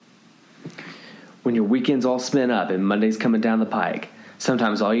When your weekend's all spent up and Monday's coming down the pike,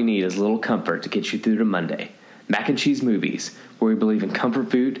 sometimes all you need is a little comfort to get you through to Monday. Mac and Cheese Movies, where we believe in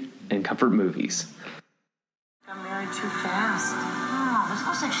comfort food and comfort movies. I'm married too fast. No, there's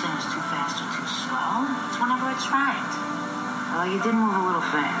no such thing as too fast or too slow. It's whenever it's right. Well, you did move a little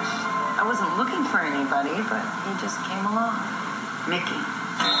fast. I wasn't looking for anybody, but he just came along. Mickey.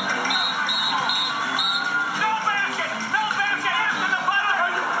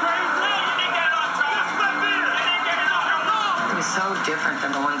 So different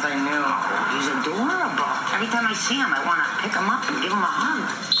than the ones I knew. He's adorable. Every time I see him, I want to pick him up and give him a hug.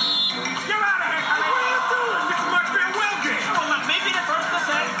 You're out of here! What are you doing? This must be a Will game. Oh, let me be the first to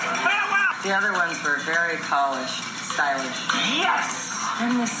say farewell. The other ones were very polished, stylish. Yes!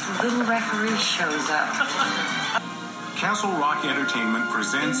 And this little referee shows up. Castle Rock Entertainment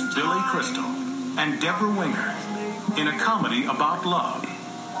presents Billy Crystal and Deborah Winger in a comedy about love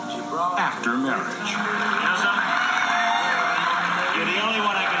after marriage. You're the only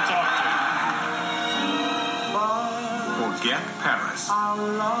one I can talk to. Forget Paris.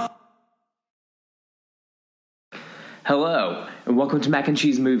 Hello, and welcome to Mac and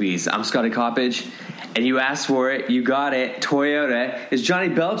Cheese Movies. I'm Scotty Coppage, and you asked for it, you got it. Toyota is Johnny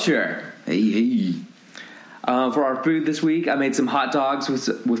Belcher. Hey. For our food this week, I made some hot dogs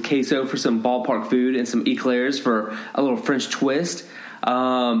with queso for some ballpark food and some eclairs for a little French twist.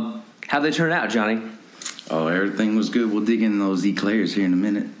 How'd they turn out, Johnny? Oh, everything was good. We'll dig into those eclairs here in a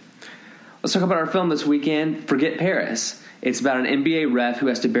minute. Let's talk about our film this weekend, Forget Paris. It's about an NBA ref who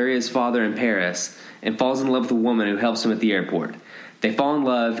has to bury his father in Paris and falls in love with a woman who helps him at the airport. They fall in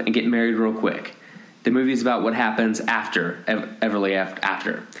love and get married real quick. The movie is about what happens after, and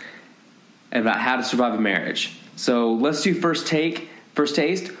about how to survive a marriage. So let's do first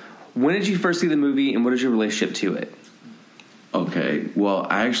taste. When did you first see the movie, and what is your relationship to it? Okay, well,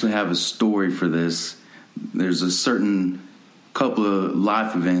 I actually have a story for this. There's a certain couple of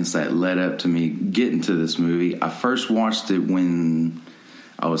life events that led up to me getting to this movie. I first watched it when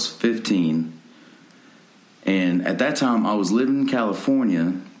I was 15. And at that time, I was living in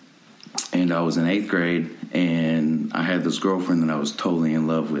California, and I was in 8th grade, and I had this girlfriend that I was totally in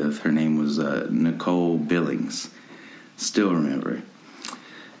love with. Her name was Nicole Billings. Still remember it.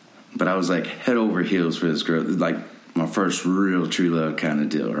 But I was like head over heels for this girl. Like my first real true love kind of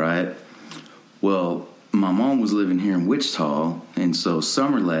deal, right? Well, my mom was living here in Wichita, and so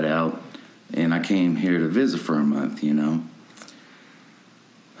summer let out, and I came here to visit for a month, you know.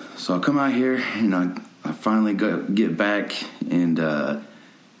 So I come out here, and I finally get back, and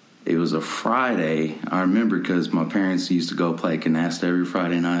it was a Friday. I remember because my parents used to go play canasta every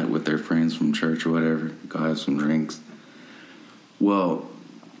Friday night with their friends from church or whatever, go have some drinks. Well,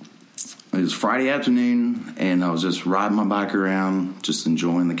 it was Friday afternoon, and I was just riding my bike around, just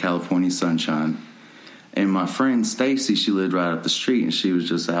enjoying the California sunshine. And my friend Stacy, she lived right up the street, and she was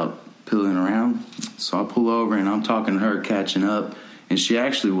just out pilling around. So I pull over, and I'm talking to her, catching up. And she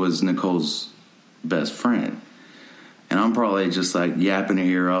actually was Nicole's best friend. And I'm probably just like yapping her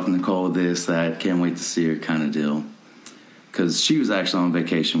ear off, Nicole this, that, can't wait to see her kind of deal. Because she was actually on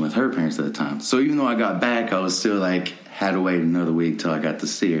vacation with her parents at the time. So even though I got back, I was still like, had to wait another week till I got to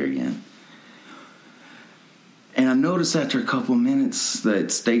see her again. And I noticed after a couple of minutes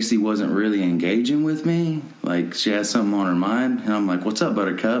that Stacy wasn't really engaging with me. Like, she had something on her mind. And I'm like, what's up,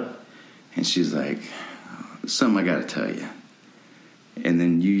 Buttercup? And she's like, something I got to tell you. And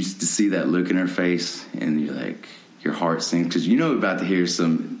then you used to see that look in her face, and you're like, your heart sinks. Because you know we're about to hear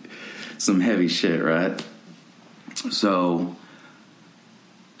some heavy shit, right? So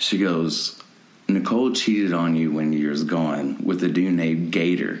she goes, Nicole cheated on you when you was gone with a dude named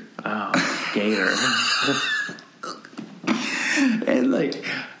Gator. Oh, Gator. And like,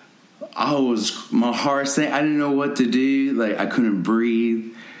 my heart sank. I didn't know what to do. Like, I couldn't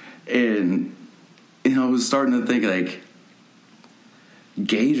breathe. And I was starting to think, like,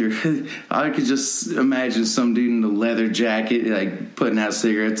 Gator. I could just imagine some dude in a leather jacket, like, putting out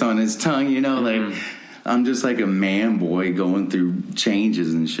cigarettes on his tongue, you know? Mm-hmm. Like, I'm just like a man boy going through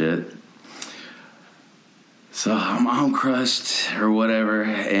changes and shit. So I'm crushed or whatever,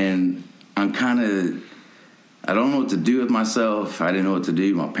 and I'm kind of, I don't know what to do with myself. I didn't know what to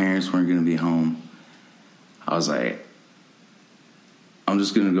do. My parents weren't going to be home. I was like, I'm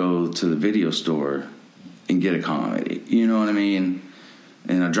just going to go to the video store and get a comedy. You know what I mean?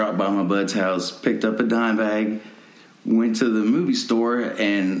 And I dropped by my bud's house, picked up a dime bag, went to the movie store,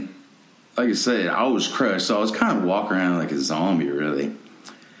 and like I said, I was crushed. So I was kind of walking around like a zombie, really.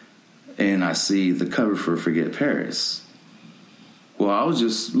 And I see the cover for Forget Paris. Well, I was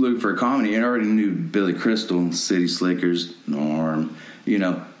just looking for a comedy, and I already knew Billy Crystal, City Slickers, Norm, you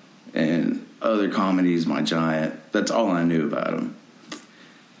know. And other comedies, my giant. That's all I knew about him.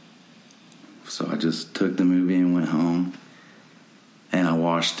 So I just took the movie and went home, and I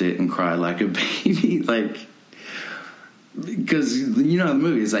watched it and cried like a baby, like, because you know the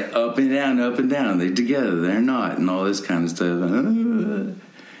movie is like up and down. They're together, they're not, and all this kind of stuff.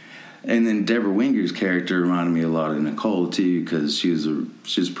 And then Deborah Winger's character reminded me a lot of Nicole too, because she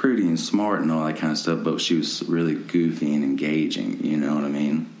was pretty and smart and all that kind of stuff, but she was really goofy and engaging. You know what I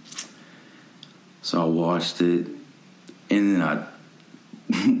mean? So I watched it, and then I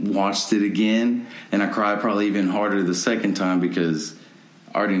watched it again, and I cried probably even harder the second time because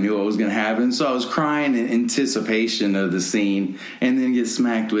I already knew what was going to happen. So I was crying in anticipation of the scene, and then get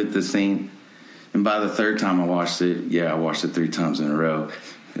smacked with the scene. And by the third time I watched it, I watched it 3 times in a row.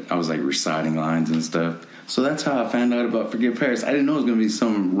 I was like reciting lines and stuff. So that's how I found out about Forget Paris. I didn't know it was going to be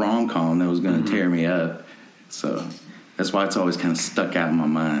some rom-com that was going to tear me up. So that's why it's always kind of stuck out in my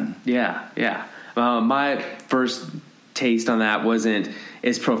mind. Yeah. My first taste on that wasn't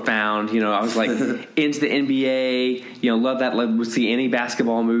as profound. You know, I was like into the NBA, you know, love that, would see any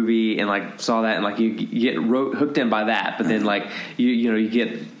basketball movie and like saw that, and like you get hooked in by that, but then like you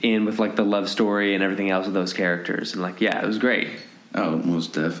get in with like the love story and everything else with those characters, and like it was great. Oh,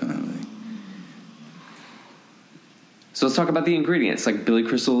 most definitely. So let's talk about the ingredients. Like Billy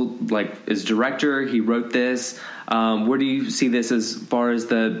Crystal, like is director, he wrote this. Where do you see this as far as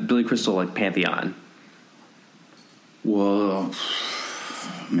the Billy Crystal like pantheon? Well,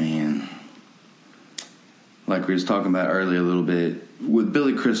 man, like we was talking about earlier a little bit, with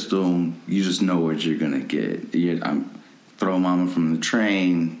Billy Crystal, you just know what you're gonna get. I'm Throw Mama from the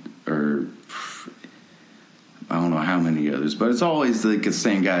Train, or I don't know how many others, but it's always like the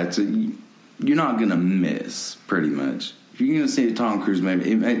same guy. You're not gonna miss, pretty much. If you're gonna see a Tom Cruise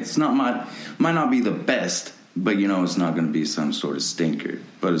movie, it's not might not be the best, but you know it's not gonna be some sort of stinker.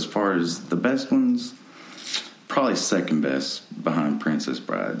 But as far as the best ones, probably second best behind Princess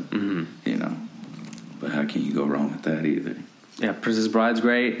Bride. Mm-hmm. You know, but how can you go wrong with that either? Yeah, Princess Bride's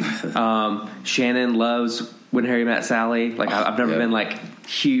great. Shannon loves When Harry Met Sally. Like I've never been like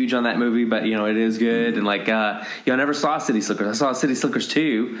huge on that movie, but you know it is good. And like I never saw City Slickers. I saw City Slickers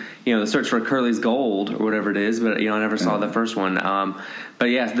 2, you know, The Search for Curly's Gold or whatever it is, but you know I never saw the first one. But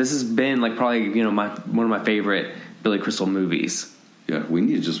yeah, this has been like probably, you know, one of my favorite Billy Crystal movies. Yeah, we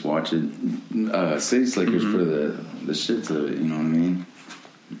need to just watch it. City Slickers for the shits of it. You know what I mean?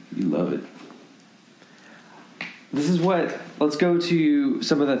 You love it. Let's go to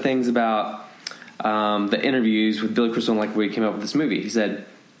some of the things about the interviews with Billy Crystal, like where he came up with this movie. He said,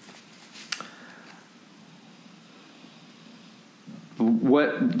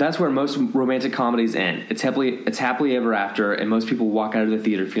 that's where most romantic comedies end. It's happily ever after, and most people walk out of the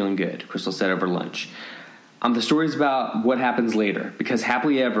theater feeling good, Crystal said over lunch. The story's about what happens later, because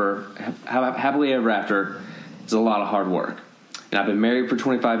happily ever after is a lot of hard work. And I've been married for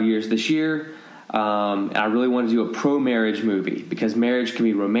 25 years this year. And I really want to do a pro-marriage movie, because marriage can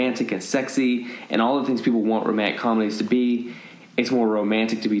be romantic and sexy and all the things people want romantic comedies to be. It's more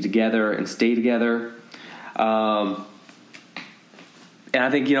romantic to be together and stay together. And I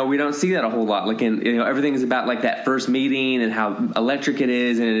think, you know, we don't see that a whole lot. Like everything is about like that first meeting and how electric it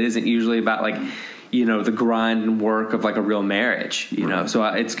is, and it isn't usually about like, you know, the grind and work of like a real marriage, you know. So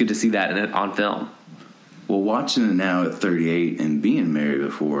it's good to see that on film. Well, watching it now at 38 and being married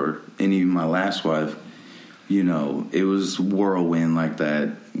before, and even my last wife, you know, it was whirlwind like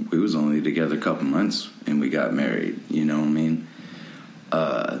that. We was only together a couple months and we got married, you know what I mean?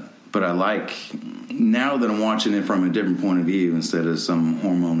 But I like, now that I'm watching it from a different point of view instead of some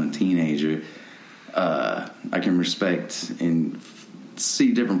hormonal teenager, I can respect and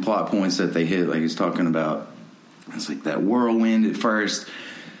see different plot points that they hit, like he's talking about. It's like that whirlwind at first,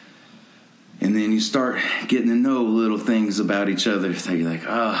 and then you start getting to know little things about each other that you're like,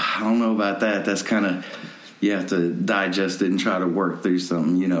 I don't know about that. That's kind of, you have to digest it and try to work through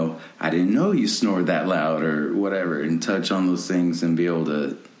something. You know, I didn't know you snored that loud or whatever, and touch on those things and be able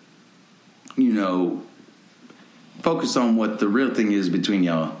to, you know, focus on what the real thing is between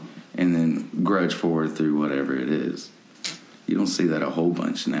y'all and then grudge forward through whatever it is. You don't see that a whole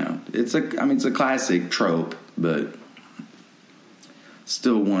bunch now. It's a classic trope, but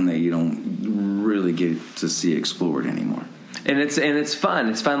still one that you don't really get to see explored anymore. And it's fun.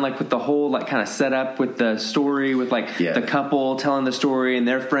 It's fun, like with the whole like kind of setup with the story, with like the couple telling the story and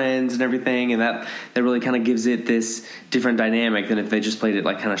their friends and everything, and that really kind of gives it this different dynamic than if they just played it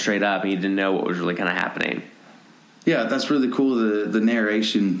like kind of straight up and you didn't know what was really kind of happening. Yeah, that's really cool. The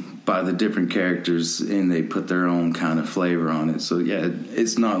narration by the different characters, and they put their own kind of flavor on it. So yeah,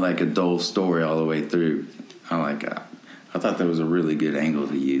 it's not like a dull story all the way through. I I thought that was a really good angle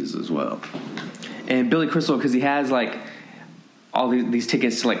to use as well. And Billy Crystal, because he has like all these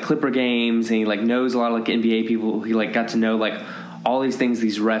tickets to like Clipper games, and he like knows a lot of like NBA people. He like got to know like all these things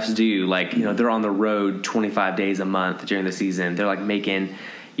these refs do. Like, you know, they're on the road 25 days a month during the season. They're like making,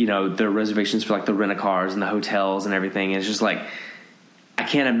 you know, their reservations for like the rent-a-cars and the hotels and everything. And it's just like, I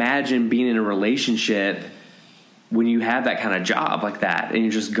can't imagine being in a relationship when you have that kind of job like that and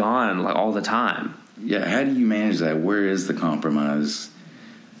you're just gone like all the time. Yeah, how do you manage that? Where is the compromise?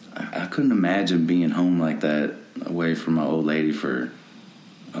 I couldn't imagine being home like that, away from my old lady for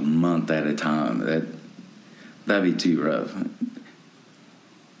a month at a time. That'd be too rough.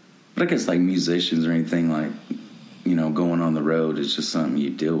 But I guess like musicians or anything, like, you know, going on the road is just something you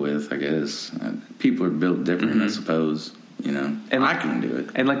deal with, I guess. People are built different, I suppose, you know. And I can do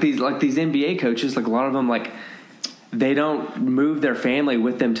it. And like these NBA coaches, like a lot of them, like, they don't move their family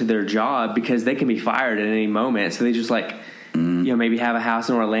with them to their job because they can be fired at any moment. So they just like, you know, maybe have a house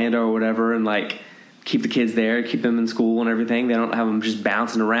in Orlando or whatever, and like keep the kids there, keep them in school and everything. They don't have them just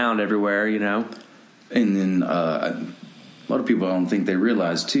bouncing around everywhere, you know. And then a lot of people, I don't think they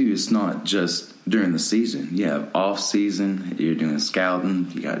realize too, it's not just during the season. You have off season, you're doing scouting,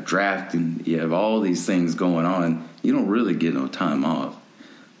 you got drafting, you have all these things going on. You don't really get no time off,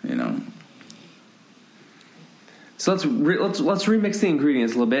 you know. So let's remix the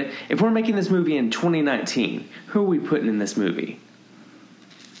ingredients a little bit. If we're making this movie in 2019, who are we putting in this movie?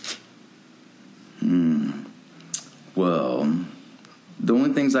 Well, the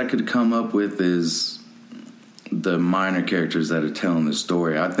only things I could come up with is the minor characters that are telling the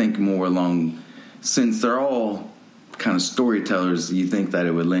story. I think more along, since they're all kind of storytellers, you think that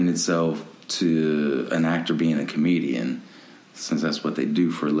it would lend itself to an actor being a comedian, since that's what they do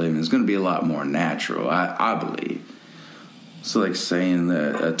for a living. It's going to be a lot more natural, I believe. So like saying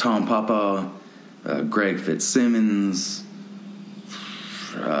that Tom Papa, Greg Fitzsimmons,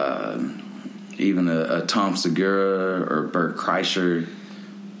 even a Tom Segura or Bert Kreischer.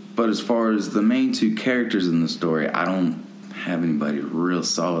 But as far as the main two characters in the story, I don't have anybody real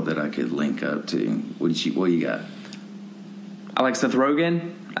solid that I could link up to. What you got? I like Seth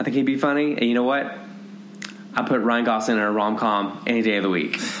Rogen. I think he'd be funny. And you know what? I put Ryan Gosling in a rom-com any day of the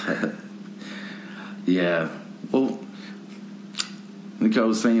week. Yeah. Well, like I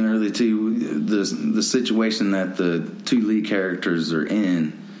was saying earlier too, the situation that the two lead characters are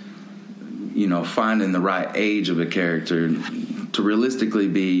in, you know, finding the right age of a character to realistically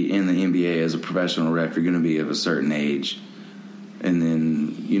be in the NBA as a professional ref, you're going to be of a certain age. And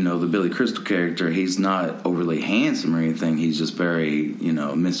then, you know, the Billy Crystal character, he's not overly handsome or anything. He's just very, you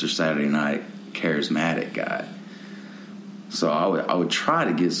know, Mr. Saturday Night charismatic guy. So I would try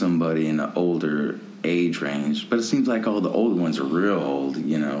to get somebody in the older age range, but it seems like all the old ones are real old,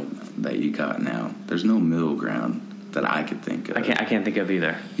 you know, that you got now. There's no middle ground that I could think of. I can't think of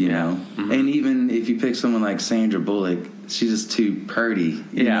either. You know? Mm-hmm. And even if you pick someone like Sandra Bullock, she's just too purty,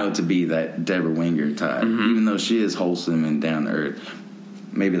 you know, to be that Deborah Winger type. Mm-hmm. Even though she is wholesome and down to earth.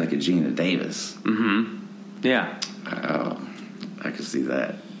 Maybe like a Gina Davis. Mm-hmm. Yeah. Oh, I could see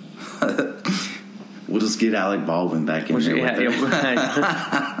that. We'll just get Alec Baldwin back in there with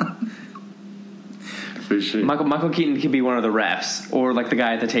her. For sure. Michael Keaton could be one of the refs, or like the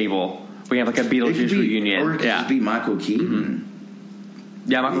guy at the table. We have like a Beetlejuice reunion. Or it could just be Michael Keaton.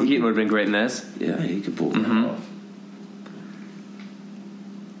 Mm-hmm. Yeah, Michael Keaton would have been great in this. Yeah, he could pull that off.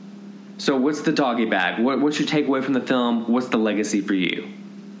 So what's the doggy bag? What's your takeaway from the film? What's the legacy for you?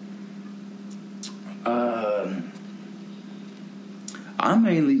 I'm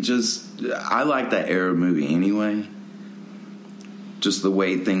mainly I like that era movie anyway. Just the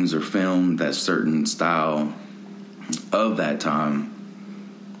way things are filmed, that certain style of that time.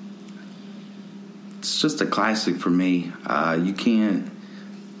 It's just a classic for me. You can't,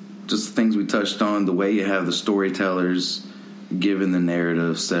 just the things we touched on, the way you have the storytellers giving the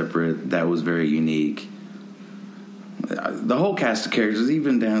narrative separate, that was very unique. The whole cast of characters,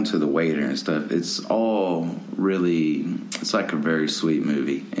 even down to the waiter and stuff, it's all really, it's like a very sweet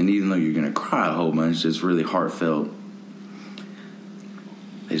movie. And even though you're going to cry a whole bunch, it's really heartfelt.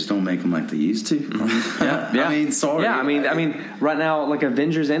 They just don't make them like they used to. Yeah. I mean, sorry. Yeah, I mean, right now, like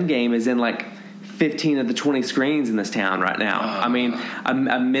Avengers Endgame is in like 15 of the 20 screens in this town right now. I mean,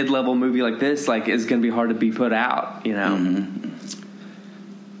 a mid-level movie like this, like, is going to be hard to be put out, you know. Mm-hmm.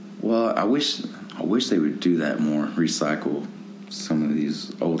 Well, I wish they would do that more. Recycle some of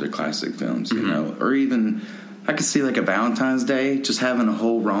these older classic films, you know, or even I could see like a Valentine's Day, just having a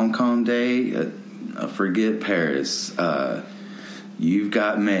whole rom-com day. Forget Paris. You've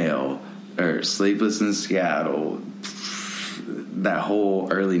Got Mail, or Sleepless in Seattle. that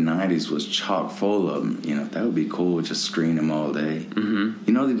whole early 90s was chock full of them. You know, that would be cool. Just screen them all day. Mm-hmm.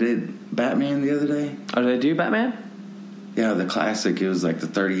 You know, they did Batman the other day. Oh, did they do Batman? Yeah, the classic. It was like the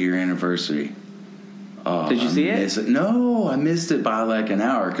 30-year anniversary. Oh, did you see it? No, I missed it by like an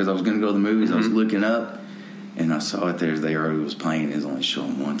hour because I was going to go to the movies. Mm-hmm. I was looking up, and I saw it there. They already was playing. It was only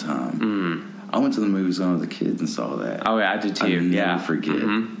showing one time. Mm. I went to the movies with the kids and saw that. Oh, yeah, I did too. I'll never forget.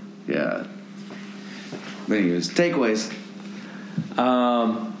 Mm-hmm. Yeah. But anyways, takeaways.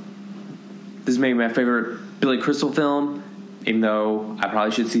 This is maybe my favorite Billy Crystal film, even though I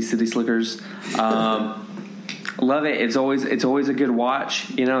probably should see City Slickers. Love it. It's always a good watch.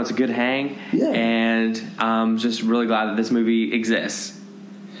 You know, it's a good hang. Yeah. And I'm just really glad that this movie exists.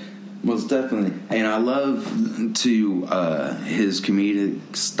 Most definitely. And I love his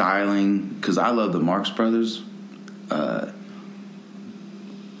comedic styling because I love the Marx Brothers.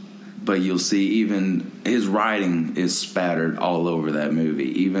 But you'll see even his writing is spattered all over that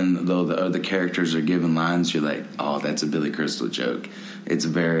movie. Even though the other characters are given lines, you're like, oh, that's a Billy Crystal joke. It's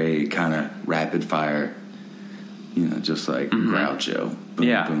very kind of rapid fire, you know, just like Groucho. Boom,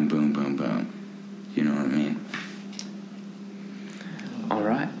 yeah. boom, boom, boom, boom. You know what I mean? All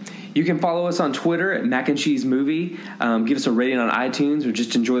right. You can follow us on Twitter at Mac and Cheese Movie. Give us a rating on iTunes or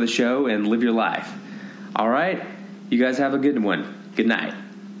just enjoy the show and live your life. All right. You guys have a good one. Good night.